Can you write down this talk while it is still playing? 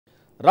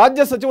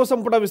ರಾಜ್ಯ ಸಚಿವ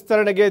ಸಂಪುಟ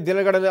ವಿಸ್ತರಣೆಗೆ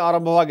ದಿನಗಣನೆ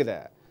ಆರಂಭವಾಗಿದೆ.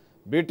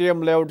 ಬಿಟಿಎಂ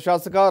ಲೇಔಟ್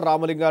ಶಾಸಕ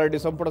ರಾಮಲಿಂಗ ರೆಡ್ಡಿ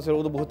ಸಂಪುಟ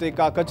ಸೇರುವುದು ಬಹುತೇಕ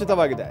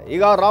ಖಚಿತವಾಗಿದೆ.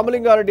 ಈಗ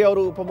ರಾಮಲಿಂಗ ರೆಡ್ಡಿ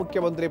ಅವರು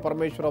ಉಪಮುಖ್ಯಮಂತ್ರಿ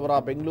ಪರಮೇಶ್ವರ್ ಅವರ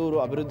ಬೆಂಗಳೂರು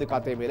ಅಭಿವೃದ್ಧಿ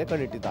ಖಾತೆ ಮೇಲೆ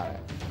ಕಣ್ಣಿಟ್ಟಿದ್ದಾರೆ.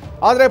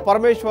 ಆದರೆ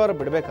ಪರಮೇಶ್ವರ್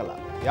ಬಿಡಬೇಕಲ್ಲ,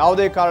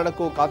 ಯಾವುದೇ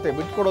ಕಾರಣಕ್ಕೂ ಖಾತೆ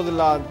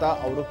ಬಿಟ್ಟುಕೊಡೋದಿಲ್ಲ ಅಂತ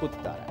ಅವರು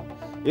ಕೂತಿದ್ದಾರೆ.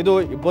 ಇದು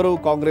ಇಬ್ಬರು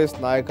ಕಾಂಗ್ರೆಸ್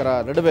ನಾಯಕರ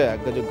ನಡುವೆ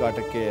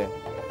ಅಗ್ಗಜಗ್ಗಾಟಕ್ಕೆ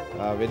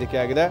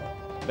ವೇದಿಕೆಯಾಗಿದೆ.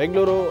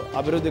 ಬೆಂಗಳೂರು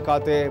ಅಭಿವೃದ್ಧಿ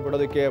ಖಾತೆ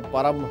ಬಿಡೋದಕ್ಕೆ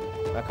ಪರಂ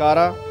ನಕಾರ.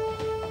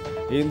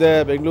 ಹಿಂದೆ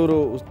ಬೆಂಗಳೂರು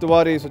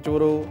ಉಸ್ತುವಾರಿ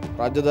ಸಚಿವರು,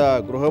 ರಾಜ್ಯದ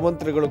ಗೃಹ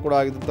ಮಂತ್ರಿಗಳು ಕೂಡ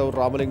ಆಗಿದ್ದಂಥವ್ರು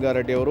ರಾಮಲಿಂಗ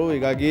ರೆಡ್ಡಿ ಅವರು.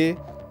 ಹೀಗಾಗಿ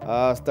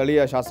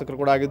ಸ್ಥಳೀಯ ಶಾಸಕರು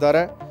ಕೂಡ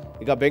ಆಗಿದ್ದಾರೆ.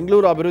 ಈಗ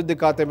ಬೆಂಗಳೂರು ಅಭಿವೃದ್ಧಿ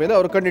ಖಾತೆ ಮೇಲೆ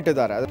ಅವರು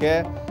ಕಣ್ಣಿಟ್ಟಿದ್ದಾರೆ. ಅದಕ್ಕೆ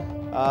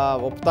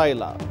ಒಪ್ತಾ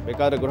ಇಲ್ಲ.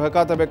 ಬೇಕಾದ್ರೆ ಗೃಹ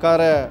ಖಾತೆ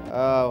ಬೇಕಾದ್ರೆ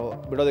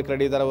ಬಿಡೋದಕ್ಕೆ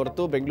ರೆಡಿ ಇದ್ದಾರೆ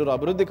ಹೊರತು ಬೆಂಗಳೂರು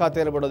ಅಭಿವೃದ್ಧಿ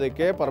ಖಾತೆಯನ್ನು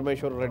ಬಿಡೋದಕ್ಕೆ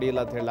ಪರಮೇಶ್ವರ್ ರೆಡಿ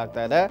ಇಲ್ಲ ಅಂತ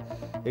ಹೇಳಲಾಗ್ತಾ ಇದೆ.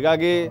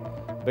 ಹೀಗಾಗಿ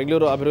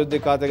ಬೆಂಗಳೂರು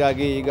ಅಭಿವೃದ್ಧಿ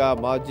ಖಾತೆಗಾಗಿ ಈಗ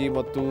ಮಾಜಿ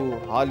ಮತ್ತು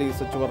ಹಾಲಿ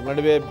ಸಚಿವರ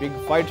ನಡುವೆ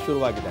ಬಿಗ್ ಫೈಟ್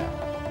ಶುರುವಾಗಿದೆ.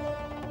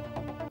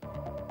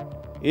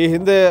 ಈ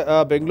ಹಿಂದೆ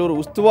ಬೆಂಗಳೂರು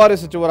ಉಸ್ತುವಾರಿ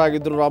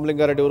ಸಚಿವರಾಗಿದ್ದರು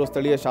ರಾಮಲಿಂಗ ರೆಡ್ಡಿ ಅವರು.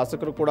 ಸ್ಥಳೀಯ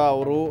ಶಾಸಕರು ಕೂಡ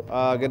ಅವರು.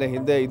 ಹಾಗೆಯೇ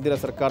ಹಿಂದಿನ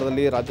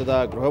ಸರ್ಕಾರದಲ್ಲಿ ರಾಜ್ಯದ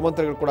ಗೃಹ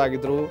ಮಂತ್ರಿಗಳು ಕೂಡ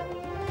ಆಗಿದ್ದರು.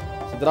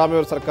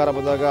 ಸಿದ್ದರಾಮಯ್ಯ ಸರ್ಕಾರ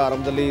ಬಂದಾಗ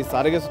ಆರಂಭದಲ್ಲಿ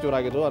ಸಾರಿಗೆ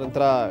ಸಚಿವರಾಗಿದ್ದರು,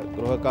 ಅನಂತರ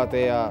ಗೃಹ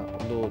ಖಾತೆಯ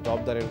ಒಂದು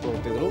ಜವಾಬ್ದಾರಿಯನ್ನು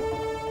ಹೊತ್ತಿದ್ದರು.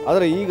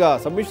 ಆದರೆ ಈಗ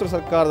ಸಮ್ಮಿಶ್ರ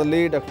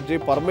ಸರ್ಕಾರದಲ್ಲಿ ಡಾಕ್ಟರ್ ಜಿ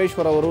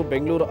ಪರಮೇಶ್ವರ್ ಅವರು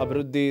ಬೆಂಗಳೂರು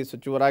ಅಭಿವೃದ್ಧಿ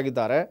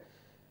ಸಚಿವರಾಗಿದ್ದಾರೆ.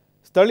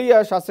 ಸ್ಥಳೀಯ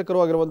ಶಾಸಕರು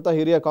ಆಗಿರುವಂಥ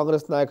ಹಿರಿಯ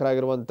ಕಾಂಗ್ರೆಸ್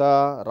ನಾಯಕರಾಗಿರುವಂಥ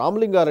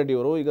ರಾಮಲಿಂಗ ರೆಡ್ಡಿ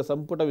ಅವರು ಈಗ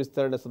ಸಂಪುಟ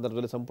ವಿಸ್ತರಣೆ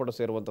ಸಂದರ್ಭದಲ್ಲಿ, ಸಂಪುಟ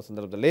ಸೇರುವಂಥ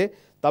ಸಂದರ್ಭದಲ್ಲಿ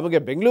ತಮಗೆ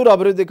ಬೆಂಗಳೂರು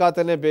ಅಭಿವೃದ್ಧಿ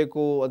ಖಾತೆನೇ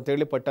ಬೇಕು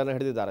ಅಂತೇಳಿ ಪಟ್ಟನ್ನು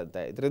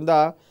ಹಿಡಿದಿದ್ದಾರಂತೆ. ಇದರಿಂದ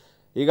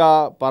ಈಗ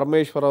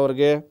ಪರಮೇಶ್ವರ್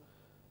ಅವರಿಗೆ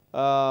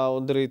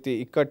ಒಂದು ರೀತಿ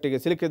ಇಕ್ಕಟ್ಟಿಗೆ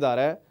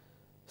ಸಿಲುಕಿದ್ದಾರೆ.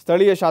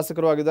 ಸ್ಥಳೀಯ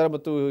ಶಾಸಕರು ಆಗಿದ್ದಾರೆ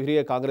ಮತ್ತು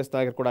ಹಿರಿಯ ಕಾಂಗ್ರೆಸ್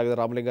ನಾಯಕರು ಕೂಡ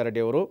ಆಗಿದ್ದಾರೆ ರಾಮಲಿಂಗ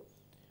ರೆಡ್ಡಿ ಅವರು.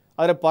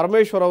 ಆದರೆ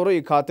ಪರಮೇಶ್ವರ್ ಅವರು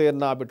ಈ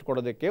ಖಾತೆಯನ್ನು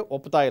ಬಿಟ್ಕೊಡೋದಕ್ಕೆ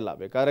ಒಪ್ತಾ ಇಲ್ಲ.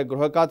 ಬೇಕಾದರೆ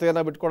ಗೃಹ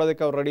ಖಾತೆಯನ್ನು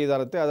ಬಿಟ್ಕೊಡೋದಕ್ಕೆ ಅವ್ರು ರೆಡಿ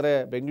ಇದ್ದಾರಂತೆ. ಆದರೆ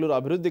ಬೆಂಗಳೂರು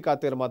ಅಭಿವೃದ್ಧಿ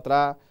ಖಾತೆಯನ್ನು ಮಾತ್ರ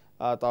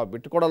ತಾವು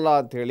ಬಿಟ್ಟುಕೊಡಲ್ಲ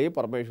ಅಂಥೇಳಿ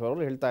ಪರಮೇಶ್ವರ್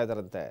ಅವರು ಹೇಳ್ತಾ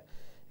ಇದ್ದಾರಂತೆ.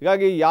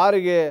 ಹೀಗಾಗಿ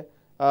ಯಾರಿಗೆ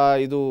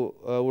ಇದು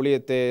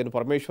ಉಳಿಯುತ್ತೆ? ಏನು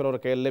ಪರಮೇಶ್ವರ್ ಅವರ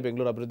ಕೈಯಲ್ಲೇ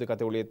ಬೆಂಗಳೂರು ಅಭಿವೃದ್ಧಿ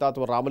ಖಾತೆ ಉಳಿಯುತ್ತಾ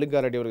ಅಥವಾ ರಾಮಲಿಂಗ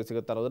ರೆಡ್ಡಿ ಅವರಿಗೆ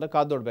ಸಿಗುತ್ತಾ ಅನ್ನೋದನ್ನು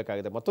ಕಾದು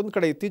ನೋಡಬೇಕಾಗಿದೆ. ಮತ್ತೊಂದು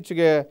ಕಡೆ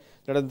ಇತ್ತೀಚೆಗೆ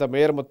ನಡೆದಂಥ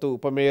ಮೇಯರ್ ಮತ್ತು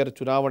ಉಪಮೇಯರ್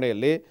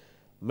ಚುನಾವಣೆಯಲ್ಲಿ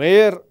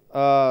ಮೇಯರ್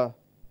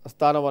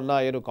ಸ್ಥಾನವನ್ನು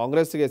ಏನು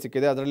ಕಾಂಗ್ರೆಸ್ಸಿಗೆ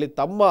ಸಿಕ್ಕಿದೆ, ಅದರಲ್ಲಿ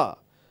ತಮ್ಮ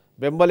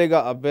ಬೆಂಬಲಿಗ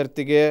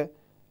ಅಭ್ಯರ್ಥಿಗೆ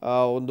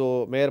ಒಂದು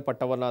ಮೇಯರ್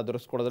ಪಟ್ಟವನ್ನು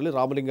ದೊರಕಿಸ್ಕೊಡೋದ್ರಲ್ಲಿ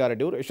ರಾಮಲಿಂಗ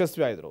ರೆಡ್ಡಿ ಅವರು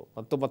ಯಶಸ್ವಿಯಾದರು.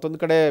 ಮತ್ತೊಂದು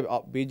ಕಡೆ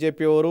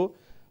BJPಯವರು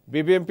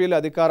BBMPಯಲ್ಲಿ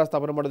ಅಧಿಕಾರ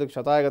ಸ್ಥಾಪನೆ ಮಾಡೋದಕ್ಕೆ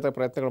ಶತಾಯಗತ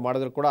ಪ್ರಯತ್ನಗಳು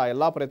ಮಾಡಿದ್ರು ಕೂಡ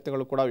ಎಲ್ಲ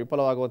ಪ್ರಯತ್ನಗಳು ಕೂಡ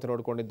ವಿಫಲವಾಗುವಂತೆ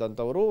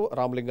ನೋಡಿಕೊಂಡಿದ್ದಂಥವರು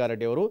ರಾಮಲಿಂಗ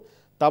ರೆಡ್ಡಿ ಅವರು.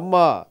 ತಮ್ಮ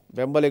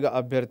ಬೆಂಬಲಿಗ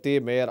ಅಭ್ಯರ್ಥಿ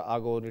ಮೇಯರ್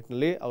ಆಗೋ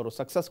ನಿಟ್ಟಿನಲ್ಲಿ ಅವರು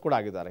ಸಕ್ಸಸ್ ಕೂಡ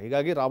ಆಗಿದ್ದಾರೆ.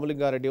 ಹೀಗಾಗಿ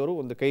ರಾಮಲಿಂಗ ರೆಡ್ಡಿ ಅವರು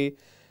ಒಂದು ಕೈ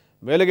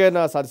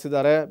ಮೇಲುಗೆಯನ್ನು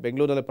ಸಾಧಿಸಿದ್ದಾರೆ.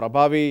 ಬೆಂಗಳೂರಿನಲ್ಲಿ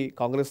ಪ್ರಭಾವಿ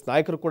ಕಾಂಗ್ರೆಸ್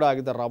ನಾಯಕರು ಕೂಡ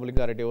ಆಗಿದ್ದಾರೆ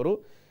ರಾಮಲಿಂಗ ರೆಡ್ಡಿ ಅವರು.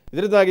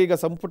 ಇದರಿಂದಾಗಿ ಈಗ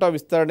ಸಂಪುಟ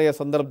ವಿಸ್ತರಣೆಯ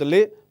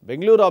ಸಂದರ್ಭದಲ್ಲಿ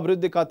ಬೆಂಗಳೂರು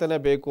ಅಭಿವೃದ್ಧಿ ಖಾತೆನೇ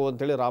ಬೇಕು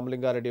ಅಂತೇಳಿ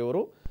ರಾಮಲಿಂಗ ರೆಡ್ಡಿ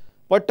ಅವರು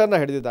ಪಟ್ಟನ್ನು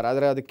ಹಿಡಿದಿದ್ದಾರೆ.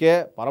 ಆದರೆ ಅದಕ್ಕೆ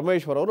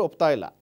ಪರಮೇಶ್ವರ್ ಅವರು ಒಪ್ತಾ ಇಲ್ಲ.